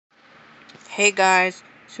Hey guys,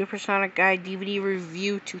 Supersonic Guy DVD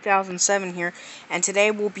Review 2007 here, and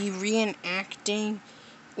today we'll be reenacting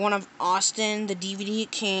one of Austin the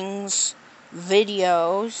DVD King's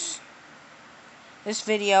videos. This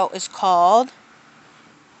video is called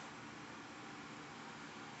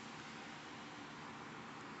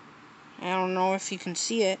I don't know if you can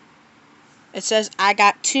see it. It says, I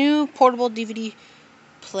got 2 portable DVD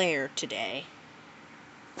player today.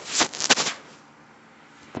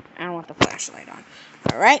 I don't want the flashlight on.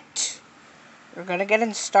 Alright, we're gonna get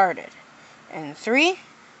it started. In 3,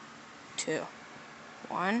 2,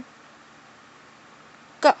 1,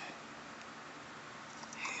 go.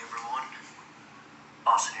 Hey everyone,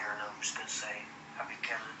 Austin here, and I'm just gonna say Happy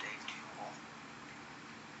Canada Day to you all.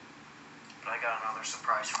 But I got another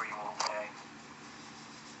surprise for you all today.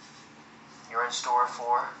 You're in store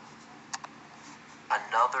for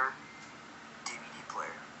another DVD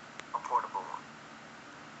player, a portable one.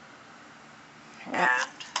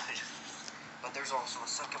 But there's also a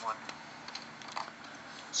second one.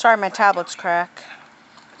 Sorry, my tablet's cracked.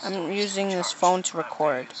 I'm using this phone to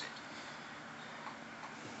record.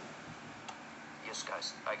 Yes,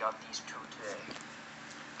 guys, I got these 2 today.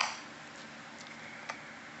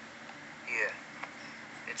 Yeah,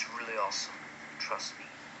 it's really awesome. Trust me.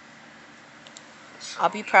 So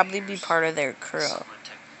I'll probably be part of their crew. Lultech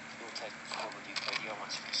overview video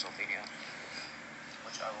once from Sylvania,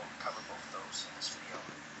 which I will cover both those in this video.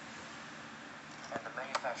 And the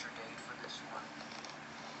manufacture date for this one,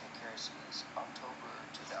 I'm curious, is October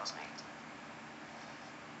 2008.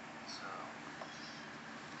 So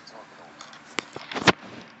it's a little bit old.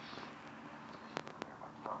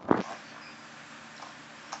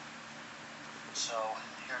 So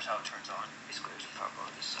here's how it turns on. Basically, there's a power bar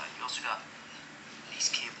on this side. You also got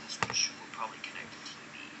these cables, which will probably connect to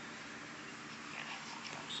TV and headphone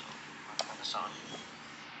jack. So I'm gonna turn this on.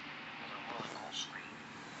 There's a really cool screen.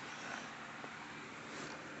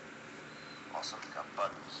 Also, it's got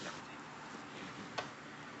buttons and everything.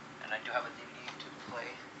 And I do have a DVD to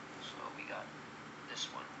play. So we got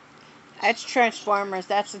this one. That's Transformers.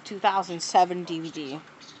 That's the 2007 DVD.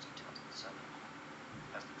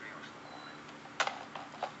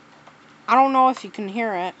 I don't know if you can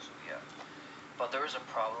hear it. So, yeah. But there is a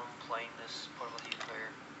problem playing this portable DVD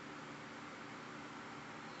player.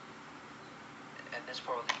 And this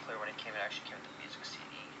portable DVD player, when it came, it actually came with the music CD.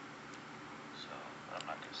 So, but I'm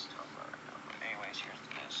not going to talk about it right now. But anyways, here's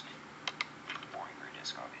the disc. Boring gray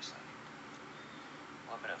disc, obviously.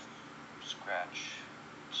 A little bit of scratch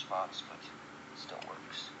spots, but it still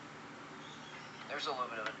works. There's a little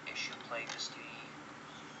bit of an issue playing this DVD.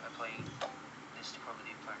 I play this portable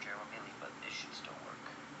DVD player Jerry Millie, but it should still work.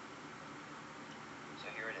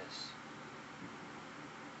 So here it is.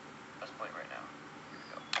 Let's play it right now. Here we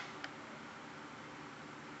go.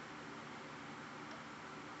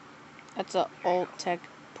 That's an old tech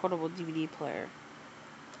portable DVD player.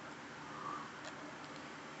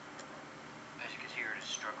 As you can hear, it is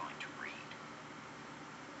struggling to read.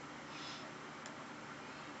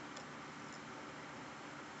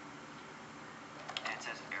 And it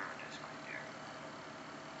says error disc right there.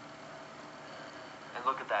 And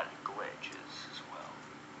look at that, it glitches as well.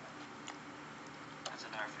 That's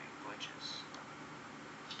another thing, glitches.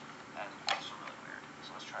 That is also really weird. So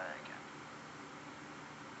let's try that again.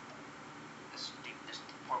 This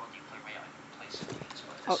portable DVD player may not play CDs,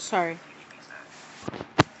 but Oh, sorry.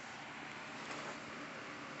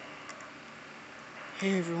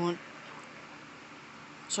 Hey everyone.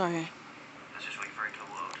 Sorry. Let's just wait for it to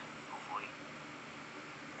load, hopefully.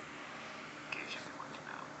 Okay, it should be working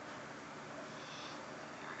now.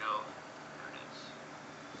 Here we go. There it is.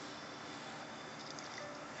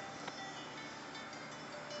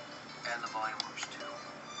 And the volume works too.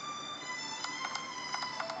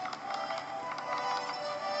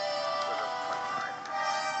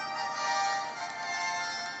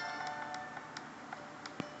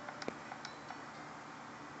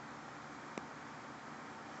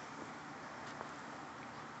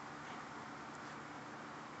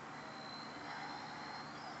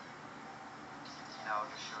 Now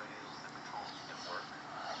I'll just show you the controls didn't work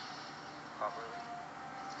properly.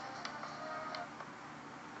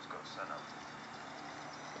 Let's go setup.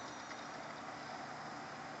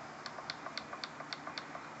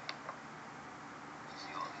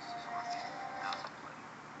 See all these is working. Now it's play.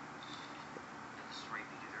 This is rated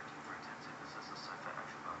PG-13 for intensive. This is a sci-fi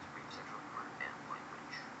action about rape, sexual humor, and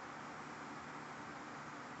language.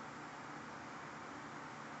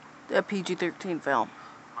 The PG-13 film.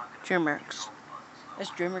 DreamWorks. There's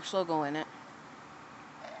DreamWorks logo in it.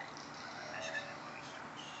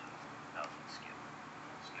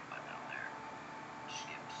 Skip button down there.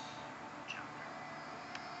 Skips. Jump.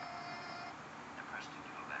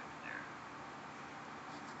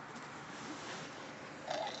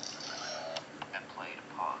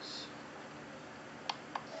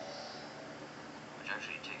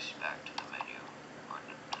 actually takes you back to the menu on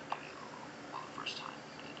the menu. Well, the first time it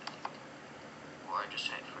did, I think. Or I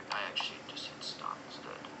actually just hit stop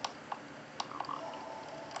instead. Never mind.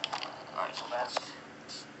 Alright, so that's,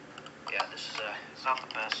 yeah, this is it's not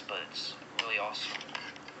the best, but it's really awesome.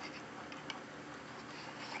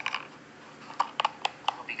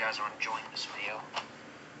 Hope you guys are enjoying this video.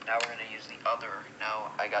 Now we're gonna use the other. Now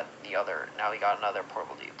we got another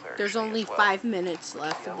portable DVD player. There's only 5 minutes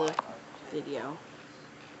left of the video.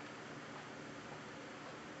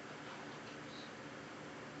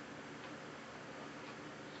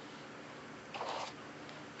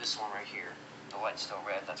 This one right here, the light's still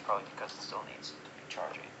red. That's probably because it still needs to be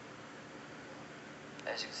charging.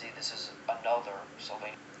 As you can see, this is another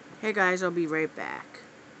Sylvania. Hey guys, I'll be right back.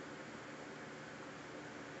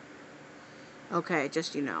 Okay,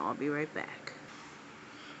 just I'll be right back.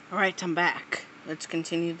 Alright, I'm back. Let's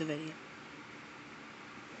continue the video.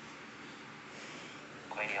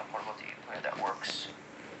 Sylvania portable DVD player that works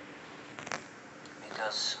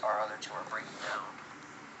because our other two are breaking down.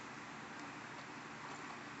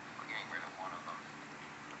 We're getting rid of one of them.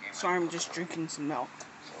 Sorry, I'm just drinking some milk.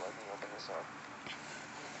 So let me open this up.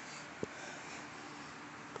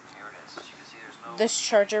 Here it is. As you can see, there's no... This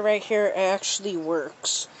charger right here actually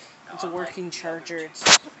works. It's a working charger.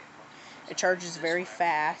 It charges very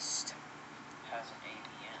fast.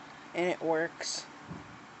 And it works.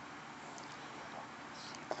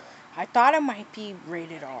 I thought it might be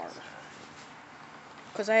rated R.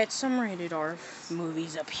 Because I had some rated R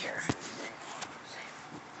movies up here.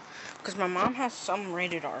 Because my mom has some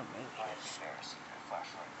rated R movies.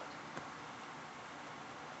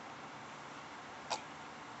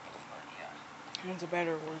 It's a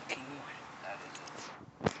better working one. That is it.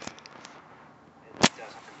 It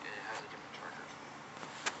has a different charger.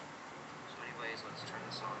 So anyways, let's turn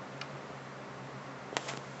this on.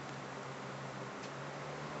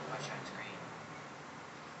 My shine screen.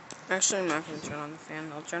 Actually, I'm not going to turn on the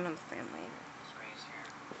fan. I'll turn on the fan later. Screen's here.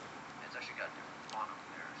 It's actually got a different font over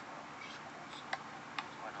there as well, which is cool. So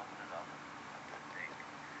let's go ahead and open it up.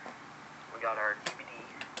 We got our DVD,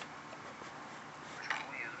 which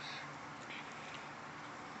we'll use.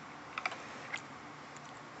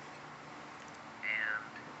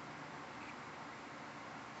 And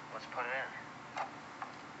let's put it in.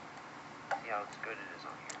 See how good it is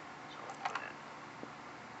on here. So let's put it in.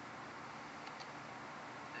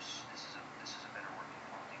 This is a better working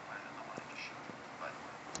quality plan than the one I just showed you, by the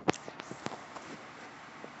way.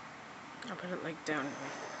 I'll put it like down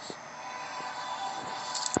like this.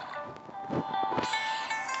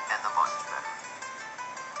 And the volume's better.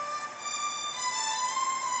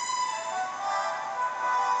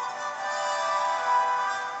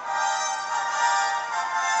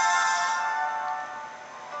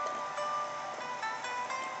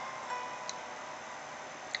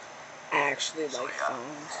 I actually like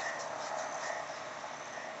phones.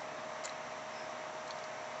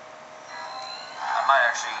 I might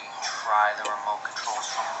actually try the remote controls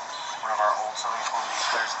from one of our old Sony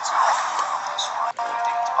players and see if I can work on this one. I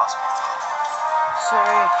think it's possible.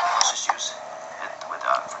 Sorry. Let's just use it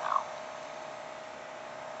without for now.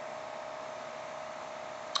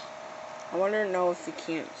 I want to know if you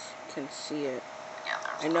can see it. Yeah,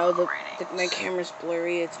 I know my camera's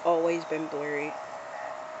blurry. It's always been blurry.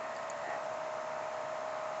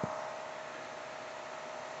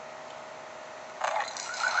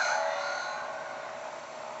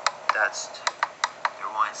 That's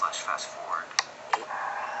rewind/fast forward.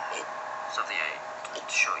 Something I can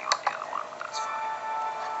show you on the other one, but that's fine.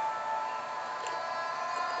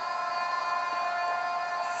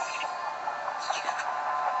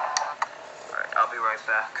 Alright, I'll be right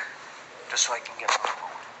back. Just so I can get the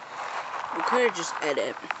remote. You could have just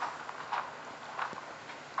edit.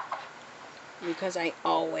 Because I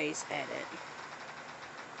always edit.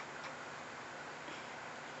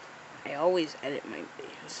 I always edit my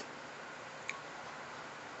videos.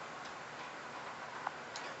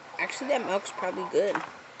 Actually, that milk's probably good.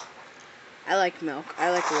 I like milk.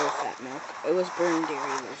 I like low-fat milk. It was Burn Dairy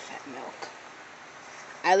low-fat milk.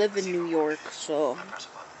 I live in New York, so...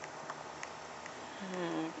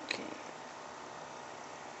 Okay.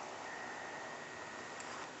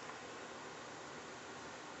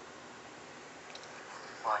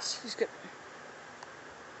 He's good.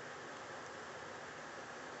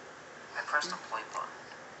 I pressed the play button.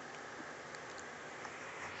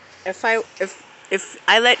 If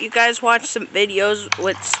I let you guys watch some videos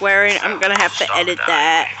with swearing, I'm gonna have to edit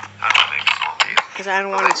that. Because I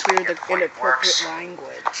don't want to hear the inappropriate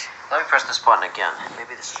language. Let me press this button again.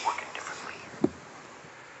 Maybe this is working differently.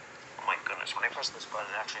 Oh my goodness, when I press this button,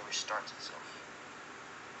 it actually restarts itself.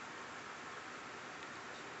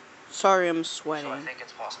 Sorry, I'm So sweating. I think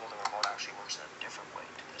it's possible the remote actually works in a different way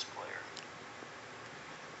to this player.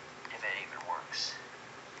 If it even works.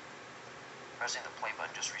 Pressing the play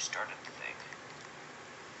button just restarted the thing.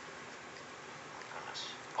 Oh goodness.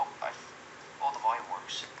 Oh, the volume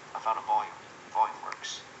works. I found a volume. Volume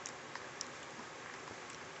works.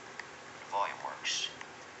 The volume works.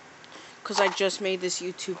 Because I just made this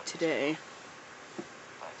YouTube today.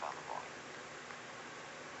 I found the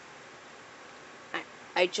volume.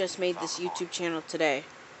 I just made this YouTube channel today.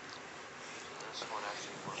 So this one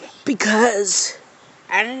actually works. Because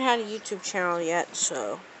I didn't have a YouTube channel yet,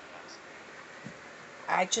 so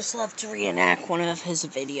I just love to reenact one of his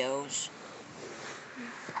videos.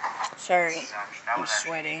 Sorry, I'm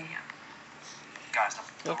sweating. Guys,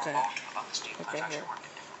 the Okay. remote about the Steam Okay, actually here. working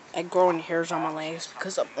differently. I growing hairs on my legs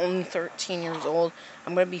because I'm only 13 years old.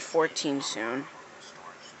 I'm going to be 14 soon.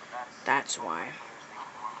 That's why.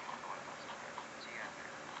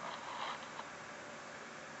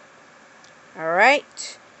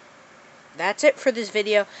 Alright. That's it for this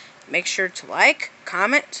video. Make sure to like,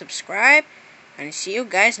 comment, subscribe, and see you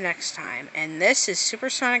guys next time. And this is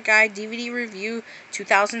Supersonic Guy DVD Review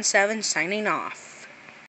 2007 signing off.